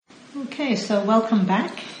Okay, so welcome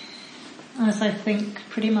back. As I think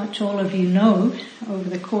pretty much all of you know, over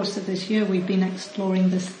the course of this year we've been exploring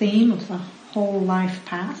this theme of the whole life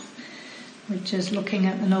path, which is looking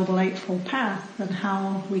at the Noble Eightfold Path and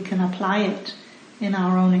how we can apply it in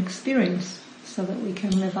our own experience so that we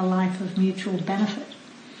can live a life of mutual benefit.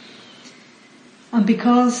 And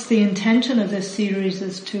because the intention of this series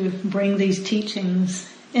is to bring these teachings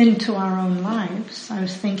into our own lives, I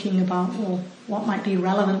was thinking about, what might be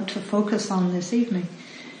relevant to focus on this evening.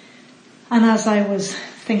 And as I was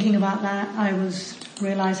thinking about that, I was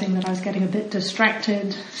realizing that I was getting a bit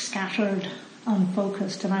distracted, scattered,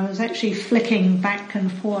 unfocused, and I was actually flicking back and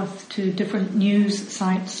forth to different news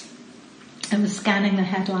sites. I was scanning the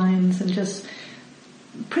headlines and just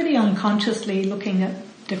pretty unconsciously looking at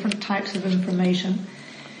different types of information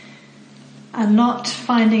and not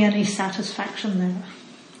finding any satisfaction there.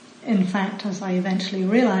 In fact, as I eventually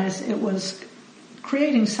realized, it was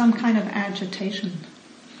creating some kind of agitation.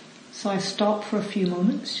 So I stopped for a few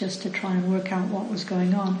moments just to try and work out what was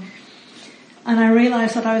going on. And I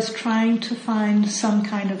realized that I was trying to find some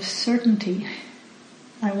kind of certainty.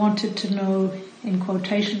 I wanted to know, in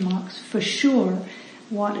quotation marks, for sure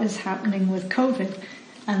what is happening with COVID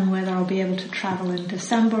and whether I'll be able to travel in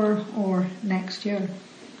December or next year.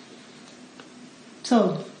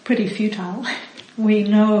 So, pretty futile. We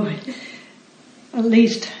know, at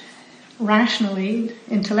least rationally,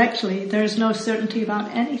 intellectually, there is no certainty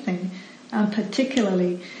about anything, and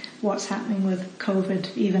particularly what's happening with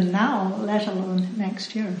COVID even now, let alone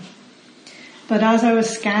next year. But as I was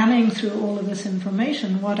scanning through all of this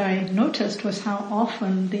information, what I noticed was how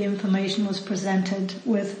often the information was presented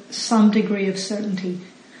with some degree of certainty.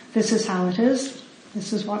 This is how it is,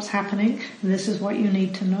 this is what's happening, this is what you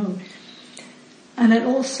need to know. And it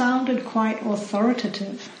all sounded quite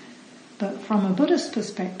authoritative. But from a Buddhist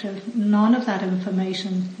perspective, none of that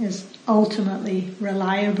information is ultimately,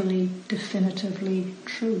 reliably, definitively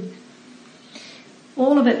true.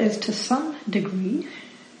 All of it is to some degree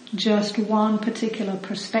just one particular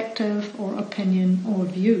perspective or opinion or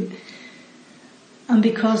view. And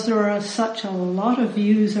because there are such a lot of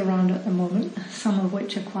views around at the moment, some of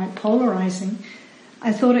which are quite polarizing,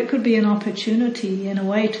 I thought it could be an opportunity in a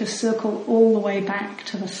way to circle all the way back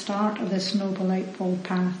to the start of this Noble Eightfold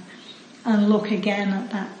Path and look again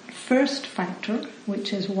at that first factor,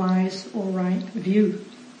 which is wise or right view.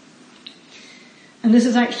 And this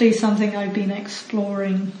is actually something I've been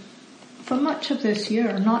exploring for much of this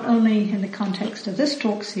year, not only in the context of this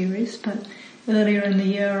talk series, but earlier in the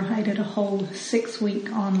year I did a whole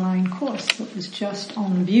 6-week online course that was just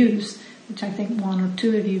on views, which I think one or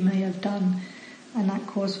two of you may have done. And that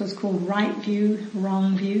course was called Right View,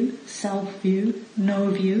 Wrong View, Self-View,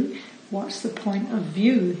 No View. What's the point of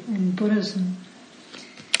view in Buddhism?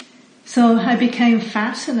 So I became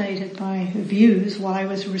fascinated by views while I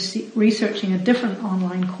was researching a different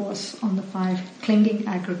online course on the 5 clinging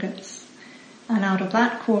aggregates. And out of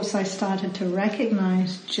that course I started to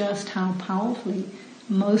recognize just how powerfully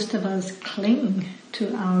most of us cling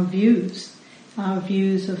to our views of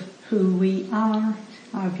who we are,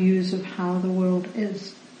 our views of how the world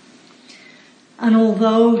is. And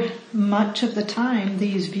although much of the time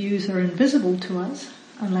these views are invisible to us,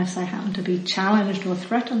 unless I happen to be challenged or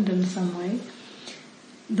threatened in some way,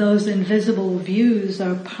 those invisible views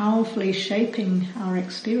are powerfully shaping our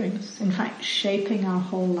experience, in fact shaping our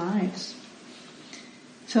whole lives.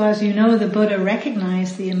 So as you know, the Buddha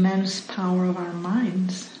recognized the immense power of our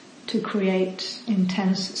minds to create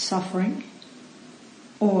intense suffering,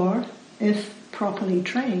 or, if properly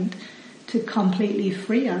trained, to completely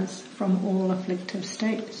free us from all afflictive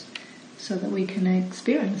states so that we can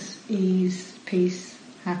experience ease, peace,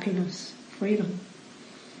 happiness, freedom.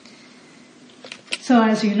 So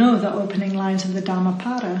as you know, the opening lines of the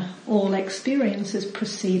Dhammapada, all experience is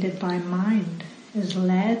preceded by mind, is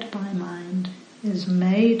led by mind, is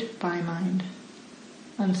made by mind.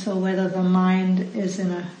 And so whether the mind is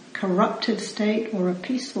in a corrupted state or a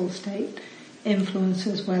peaceful state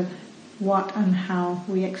influences what and how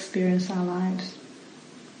we experience our lives.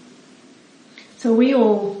 So we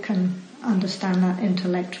all can understand that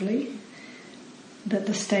intellectually, that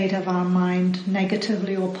the state of our mind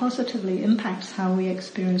negatively or positively impacts how we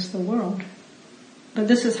experience the world. But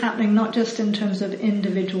this is happening not just in terms of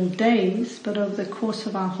individual days, but over the course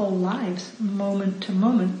of our whole lives, moment to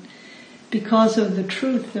moment. Because of the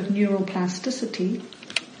truth of neuroplasticity,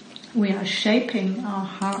 we are shaping our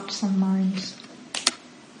hearts and minds,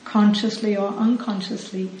 consciously or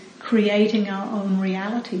unconsciously, creating our own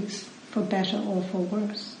realities, for better or for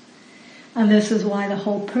worse. And this is why the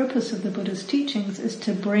whole purpose of the Buddha's teachings is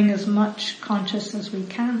to bring as much consciousness as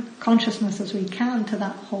we can to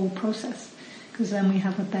that whole process, because then we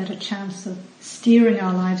have a better chance of steering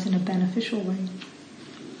our lives in a beneficial way.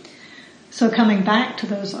 So coming back to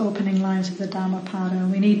those opening lines of the Dhammapada,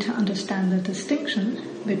 we need to understand the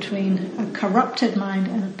distinction between a corrupted mind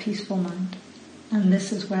and a peaceful mind. And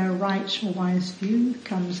this is where right or wise view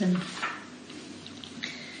comes in.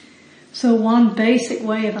 So one basic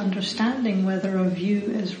way of understanding whether a view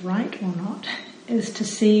is right or not is to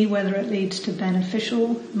see whether it leads to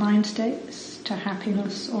beneficial mind states, to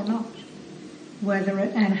happiness or not, whether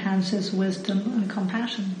it enhances wisdom and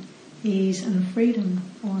compassion, ease and freedom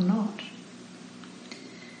or not.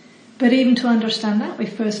 But even to understand that, we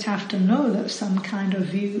first have to know that some kind of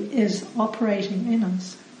view is operating in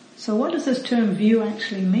us. So what does this term view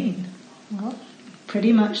actually mean? Well,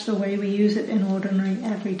 pretty much the way we use it in ordinary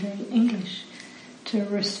everyday English, to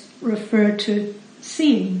refer to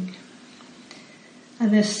seeing.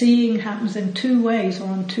 And this seeing happens in two ways or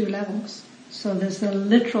on two levels. So there's the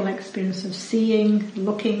literal experience of seeing,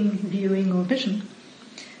 looking, viewing or vision.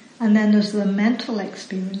 And then there's the mental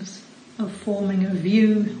experience of forming a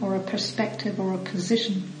view or a perspective or a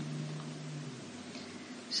position.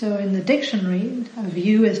 So in the dictionary, a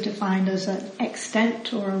view is defined as an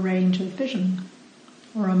extent or a range of vision,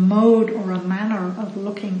 or a mode or a manner of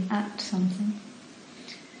looking at something.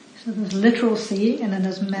 So there's literal seeing and then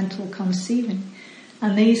there's mental conceiving.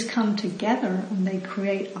 And these come together and they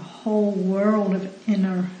create a whole world of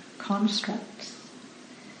inner constructs.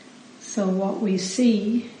 So what we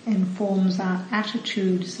see informs our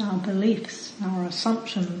attitudes, our beliefs, our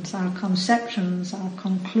assumptions, our conceptions, our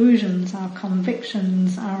conclusions, our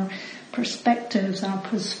convictions, our perspectives, our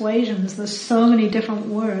persuasions. There's so many different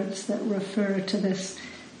words that refer to this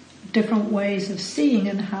different ways of seeing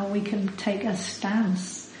and how we can take a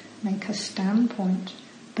stance, make a standpoint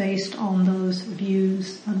based on those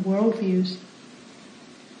views and worldviews.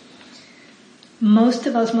 Most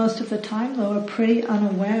of us, most of the time though, are pretty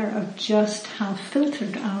unaware of just how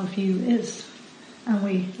filtered our view is. And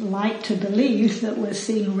we like to believe that we're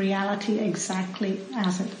seeing reality exactly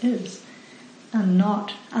as it is, and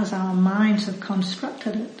not as our minds have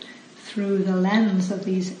constructed it through the lens of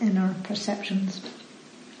these inner perceptions.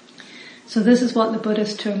 So this is what the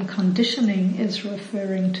Buddhist term conditioning is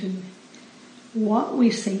referring to. What we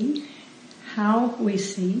see, how we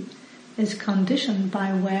see, is conditioned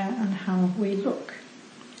by where and how we look.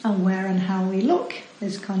 And where and how we look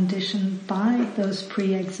is conditioned by those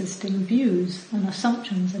pre-existing views and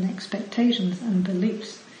assumptions and expectations and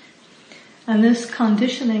beliefs. And this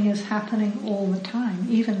conditioning is happening all the time,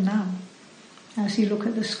 even now. As you look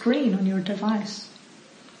at the screen on your device,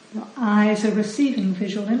 your eyes are receiving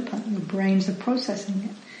visual input, your brains are processing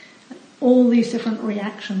it. All these different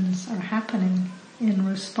reactions are happening in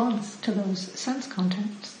response to those sense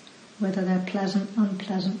contacts, whether they're pleasant,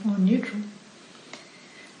 unpleasant or neutral.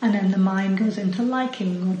 And then the mind goes into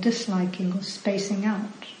liking or disliking or spacing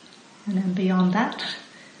out. And then beyond that,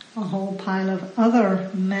 a whole pile of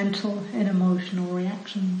other mental and emotional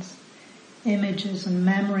reactions, images and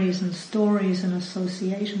memories and stories and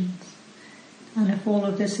associations. And if all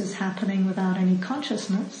of this is happening without any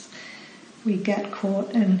consciousness, we get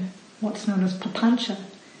caught in what's known as papancha,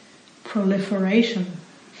 proliferation,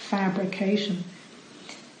 fabrication.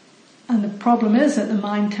 And the problem is that the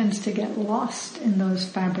mind tends to get lost in those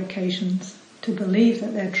fabrications, to believe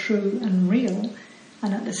that they're true and real,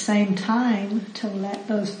 and at the same time to let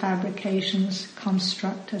those fabrications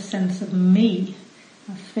construct a sense of me,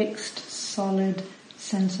 a fixed, solid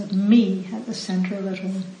sense of me at the center of it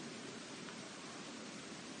all.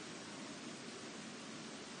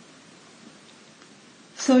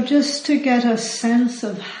 So just to get a sense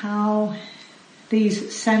of how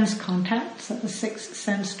these sense contacts at the 6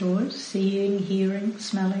 sense doors, seeing, hearing,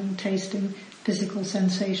 smelling, tasting, physical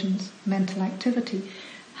sensations, mental activity,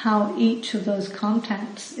 how each of those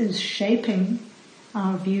contacts is shaping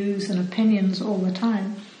our views and opinions all the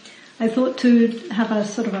time, I thought to have a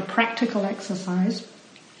sort of a practical exercise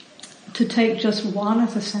to take just one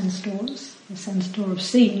of the sense doors, the sense door of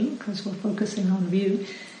seeing, because we're focusing on view,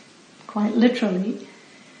 quite literally,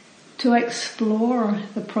 to explore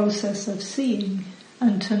the process of seeing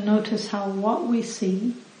and to notice how what we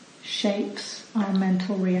see shapes our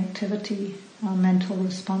mental reactivity, our mental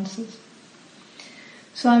responses.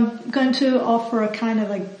 So I'm going to offer a kind of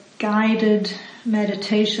a guided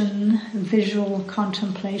meditation, visual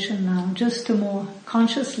contemplation now, just to more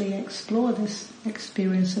consciously explore this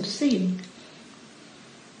experience of seeing.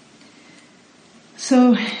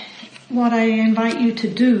 So what I invite you to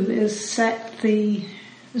do is set the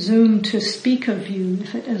zoom to speaker view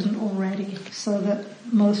if it isn't already, so that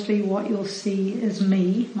mostly what you'll see is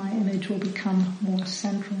me. My image will become more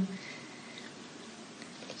central.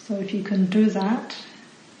 So if you can do that,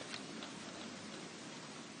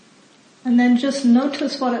 and then just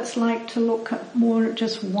notice what it's like to look at more at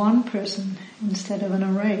just one person instead of an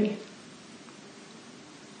array.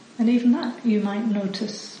 And even that, you might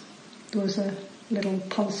notice there was a little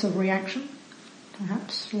pulse of reaction,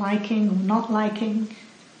 perhaps liking or not liking,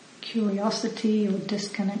 curiosity or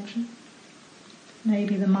disconnection.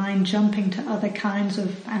 Maybe the mind jumping to other kinds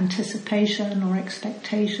of anticipation or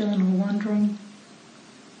expectation or wondering.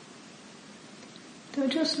 So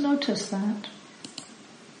just notice that.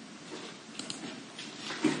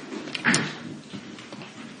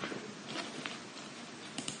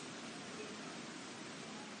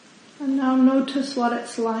 And now notice what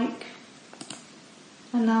it's like.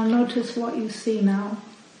 And now notice what you see now.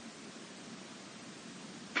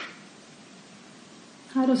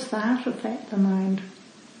 How does that affect the mind?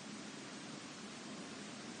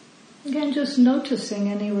 Again, just noticing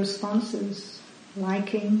any responses,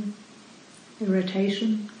 liking,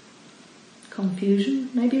 irritation, confusion,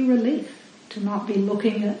 maybe relief to not be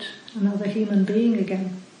looking at another human being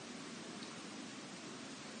again.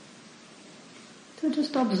 So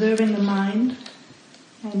just observing the mind,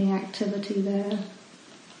 any activity there,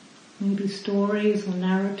 maybe stories or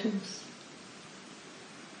narratives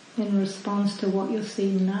in response to what you're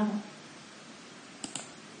seeing now.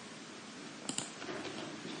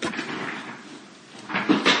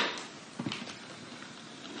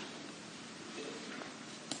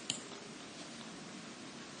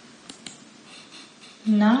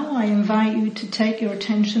 Now I invite you to take your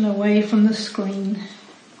attention away from the screen,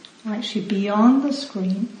 actually beyond the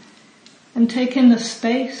screen, and take in the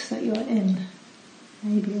space that you're in,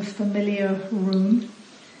 maybe a familiar room.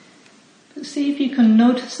 But see if you can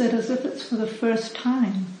notice it as if it's for the first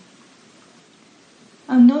time.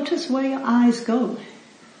 And notice where your eyes go.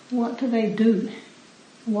 What do they do?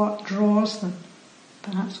 What draws them?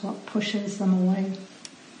 Perhaps what pushes them away.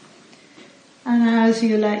 And as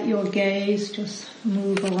you let your gaze just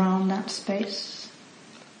move around that space,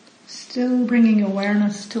 still bringing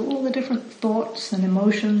awareness to all the different thoughts and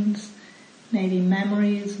emotions, maybe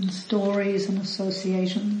memories and stories and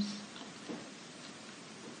associations.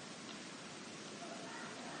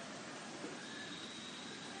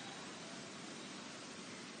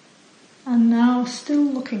 And now still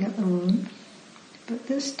looking at the room, but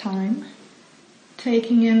this time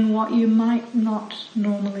taking in what you might not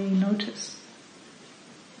normally notice,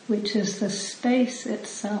 which is the space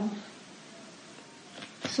itself.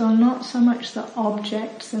 So not so much the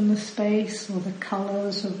objects in the space or the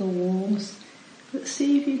colours of the walls, but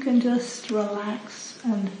see if you can just relax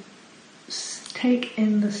and take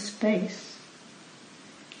in the space.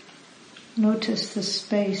 Notice the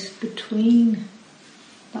space between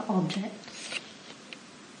the objects.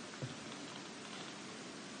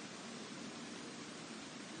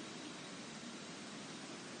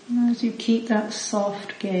 And as you keep that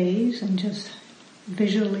soft gaze and just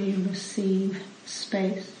visually receive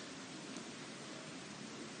space,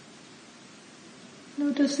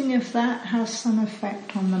 noticing if that has some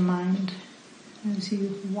effect on the mind as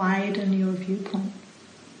you widen your viewpoint.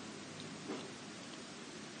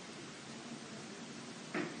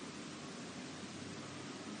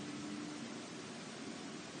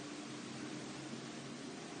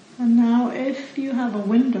 And now if you have a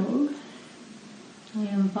window, I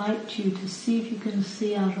invite you to see if you can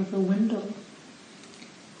see out of the window,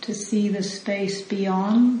 to see the space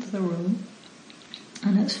beyond the room.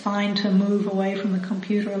 And it's fine to move away from the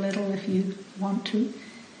computer a little if you want to.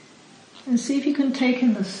 And see if you can take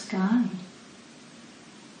in the sky.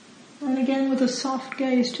 And again with a soft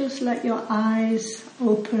gaze, just let your eyes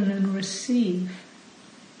open and receive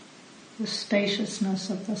the spaciousness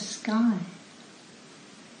of the sky,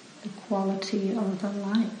 the quality of the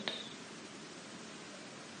light.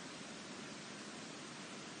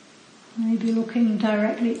 Maybe looking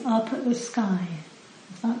directly up at the sky,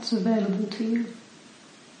 if that's available to you.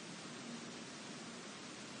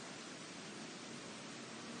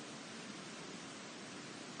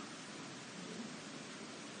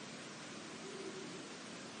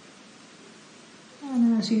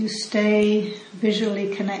 And as you stay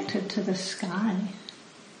visually connected to the sky,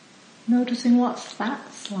 noticing what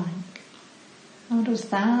that's like. How does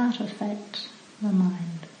that affect the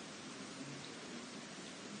mind?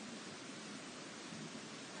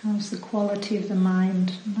 How's the quality of the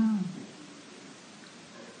mind now?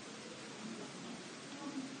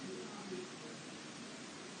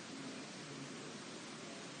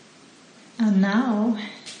 And now,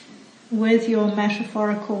 with your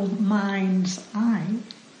metaphorical mind's eye,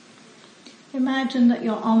 imagine that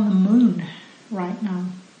you're on the moon right now,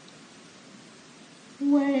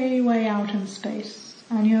 way, way out in space,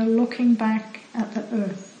 and you're looking back at the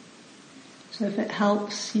earth. So if it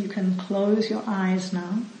helps, you can close your eyes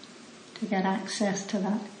now to get access to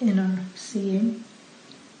that inner seeing.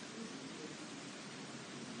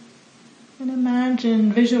 And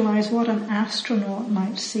imagine, visualize what an astronaut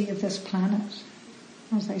might see of this planet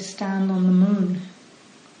as they stand on the moon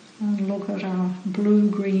and look at our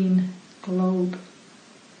blue-green globe.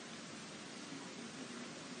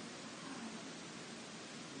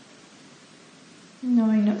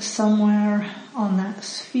 Knowing that somewhere on that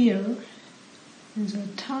sphere is a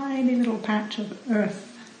tiny little patch of earth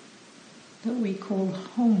that we call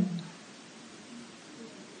home.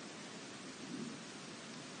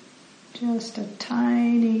 Just a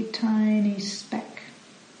tiny, tiny speck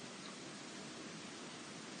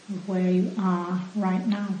of where you are right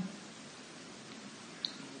now.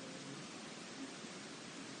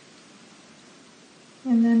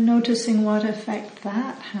 And then noticing what effect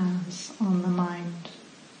that has on the mind.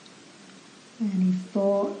 Any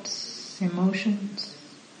thoughts, emotions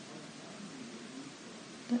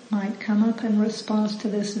that might come up in response to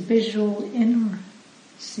this visual inner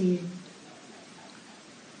seeing.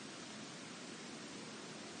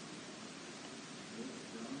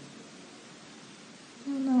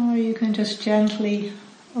 Or you can just gently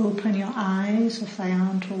open your eyes if they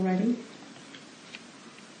aren't already.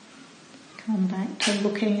 Come back to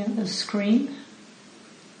looking at the screen.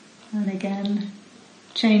 And again,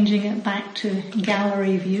 changing it back to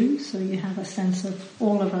gallery view so you have a sense of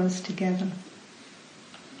all of us together.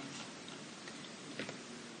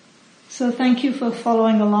 So thank you for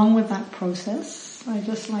following along with that process. I'd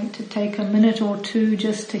just like to take a minute or two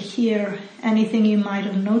just to hear anything you might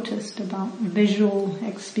have noticed about visual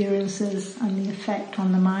experiences and the effect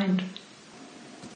on the mind.